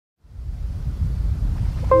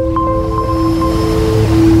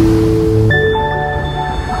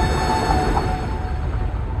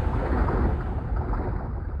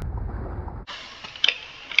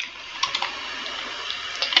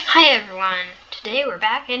today we're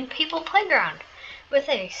back in People Playground with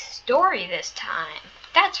a story this time.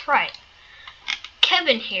 That's right,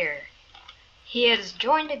 Kevin here. He has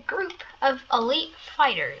joined a group of elite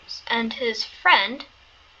fighters, and his friend,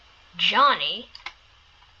 Johnny,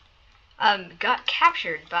 got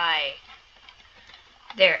captured by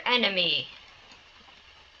their enemy,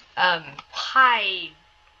 Hydron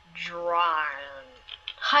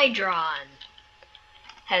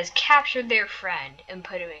has captured their friend and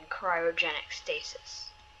put him in cryogenic stasis.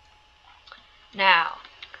 Now,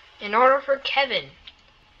 in order for Kevin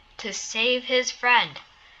to save his friend,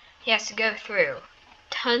 he has to go through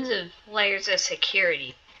tons of layers of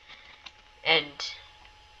security and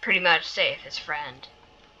pretty much save his friend.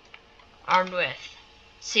 Armed with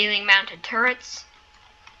ceiling-mounted turrets,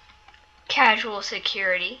 casual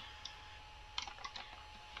security,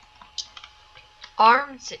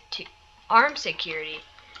 armed security,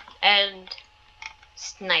 and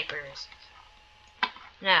snipers.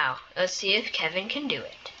 Now, let's see if Kevin can do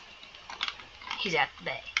it. He's at the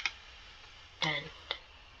bay. Dun.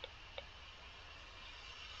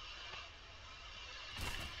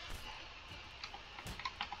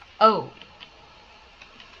 Oh.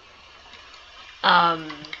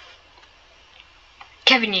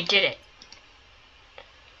 Kevin, you did it.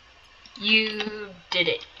 You did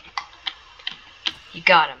it. You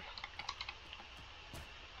got him.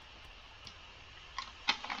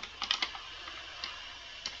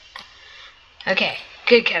 Okay,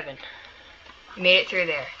 good, Kevin. You made it through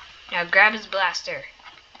there. Now grab his blaster.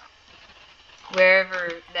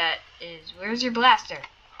 Wherever that is. Where's your blaster?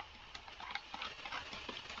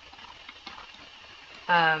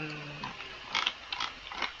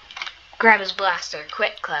 Grab his blaster.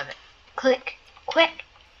 Quick, Kevin. Quick.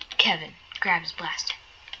 Kevin, grab his blaster.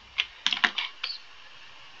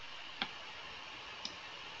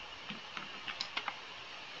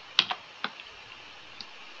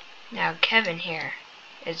 Now Kevin here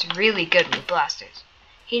is really good with blasters.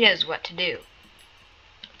 He knows what to do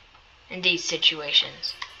in these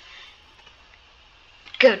situations.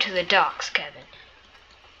 Go to the docks, Kevin.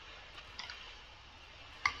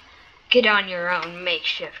 Get on your own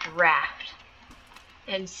makeshift raft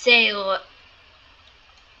and sail.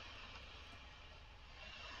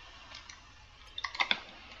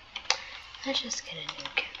 Let's just get a new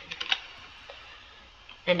Kevin.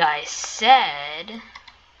 And I said,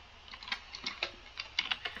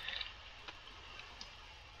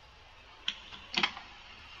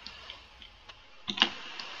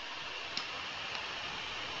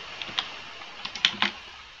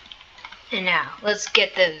 and now, let's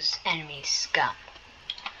get those enemy scum.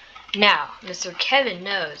 Now, Mr. Kevin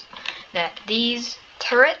knows that these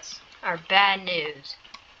turrets are bad news.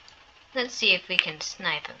 Let's see if we can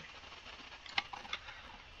snipe him.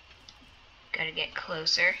 Gotta get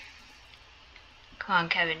closer. Come on,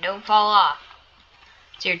 Kevin, don't fall off.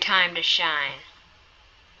 It's your time to shine.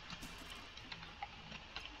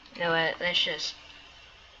 You know what, let's just...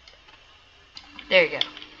 There you go.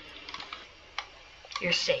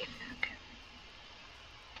 You're safe.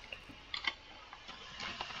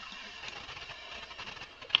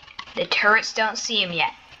 The turrets don't see him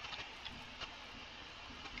yet.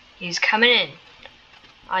 He's coming in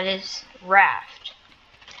on his raft.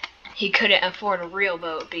 He couldn't afford a real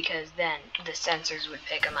boat because then the sensors would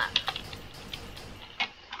pick him up.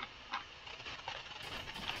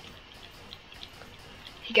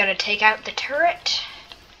 You gotta take out the turret.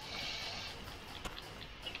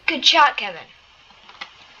 Good shot, Kevin.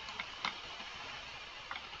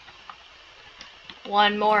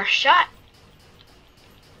 One more shot.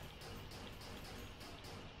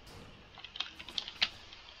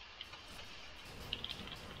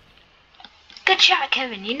 Good shot,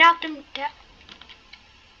 Kevin. You knocked him down.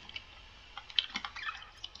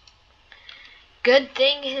 Good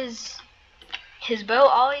thing his bow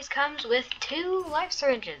always comes with 2 life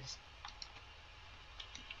syringes.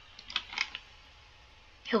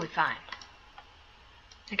 He'll be fine.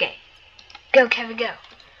 Okay. Go, Kevin, go.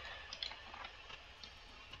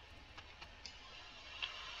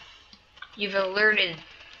 You've alerted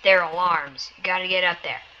their alarms. You gotta get up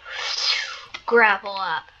there. Grapple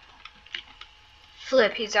up.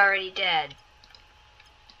 Flip, he's already dead.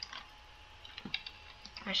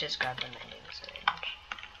 Let's just grab the mending syringe.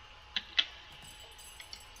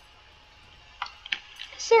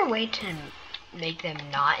 Is there a way to make them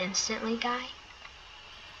not instantly die?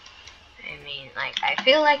 I mean, like, I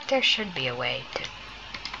feel like there should be a way to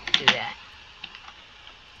do that.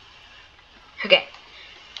 Okay.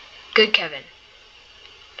 Good, Kevin.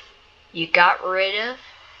 You got rid of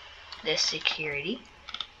this security.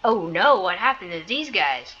 Oh no, what happened to these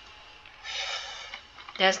guys?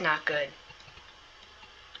 That's not good.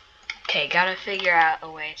 Okay, gotta figure out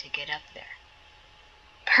a way to get up there.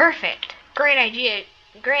 Perfect! Great idea,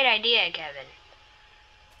 Kevin.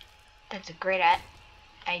 That's a great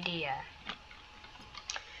idea.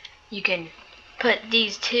 You can put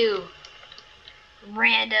these two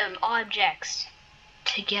random objects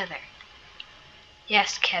together.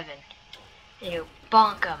 Yes, Kevin. And you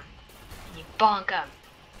bonk them. And you bonk them.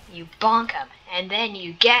 You bonk them. And then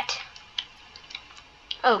you get...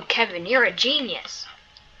 Oh, Kevin, you're a genius.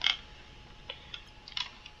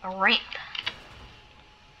 A ramp.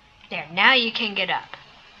 There, now you can get up.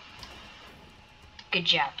 Good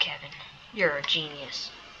job, Kevin. You're a genius.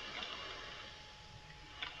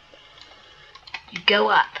 You go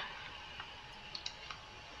up.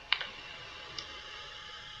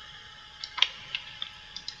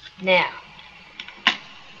 Now,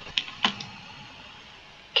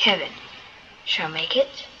 Kevin, shall make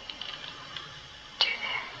it through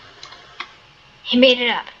there. He made it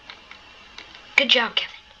up. Good job,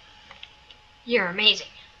 Kevin. You're amazing.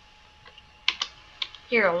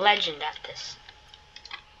 You're a legend at this.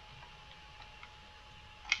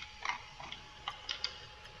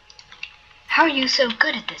 How are you so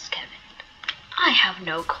good at this, Kevin? I have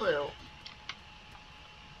no clue.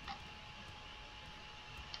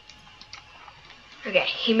 Okay,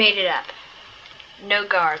 he made it up. No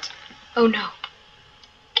guards. Oh no.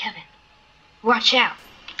 Kevin, watch out.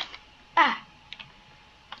 Ah.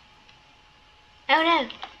 Oh no.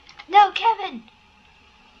 No, Kevin.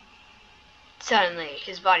 Suddenly,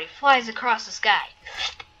 his body flies across the sky.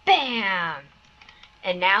 Bam!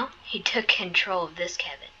 And now, he took control of this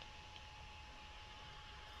Kevin.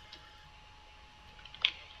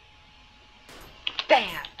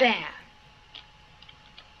 Bam! Bam!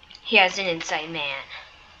 He has an inside man.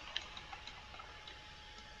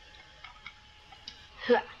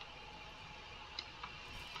 Huh.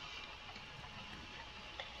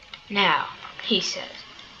 Now, he says,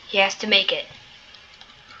 he has to make it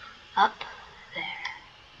up there.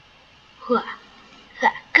 Huh.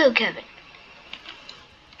 Huh. Go, Kevin.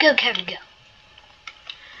 Go, Kevin, go.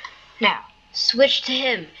 Now, switch to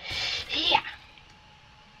him. Yeah.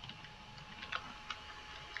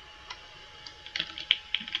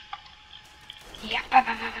 Yeah. Ba,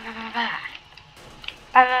 ba, ba, ba, ba, ba, ba.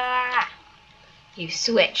 Ba, ba, ba. You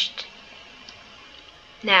switched.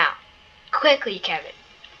 Now, quickly, Kevin.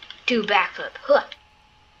 Do backflip. Huh.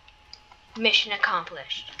 Mission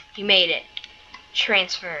accomplished. You made it.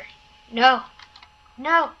 Transfer. No.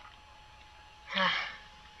 No.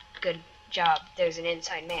 Good job. There's an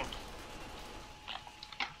inside man.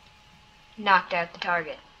 Knocked out the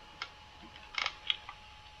target.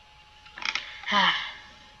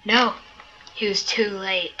 No. He was too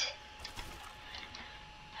late.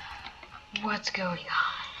 What's going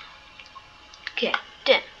on? Okay.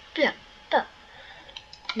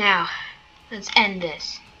 Now, let's end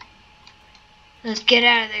this. Let's get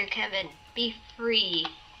out of there, Kevin. Be free.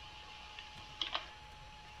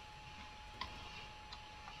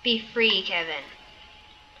 Be free, Kevin.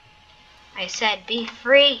 I said be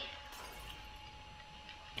free.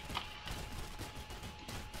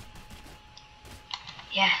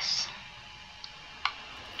 Yes.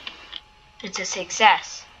 It's a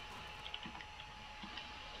success.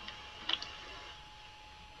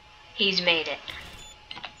 He's made it.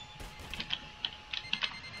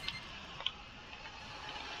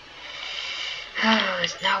 Oh,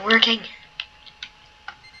 it's not working.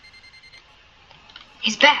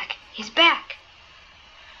 He's back. He's back.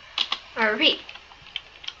 I repeat,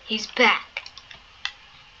 he's back.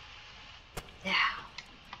 Now,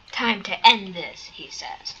 time to end this, he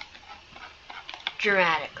says.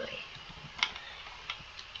 Dramatically.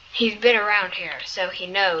 He's been around here, so he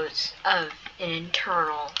knows of an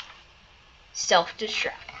internal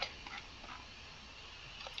self-destruct.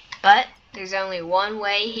 But there's only one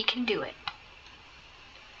way he can do it.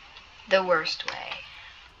 The worst way.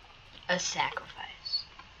 A sacrifice.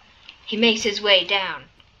 He makes his way down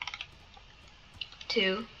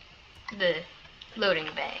to the loading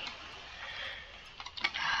bay.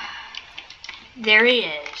 There he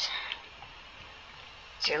is.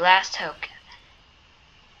 It's your last hope, Kevin.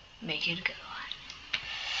 Make it a good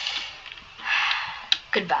one.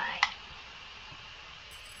 Goodbye.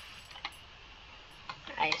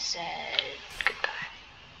 I said goodbye.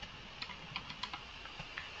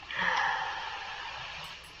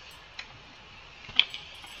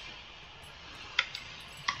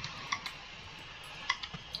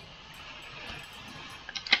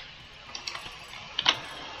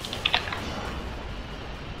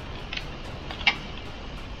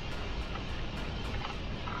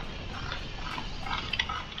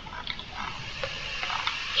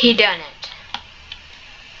 He done it.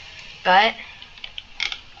 But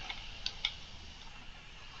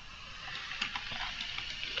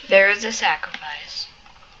there is a sacrifice.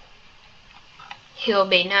 He will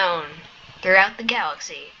be known throughout the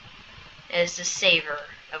galaxy as the savior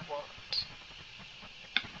of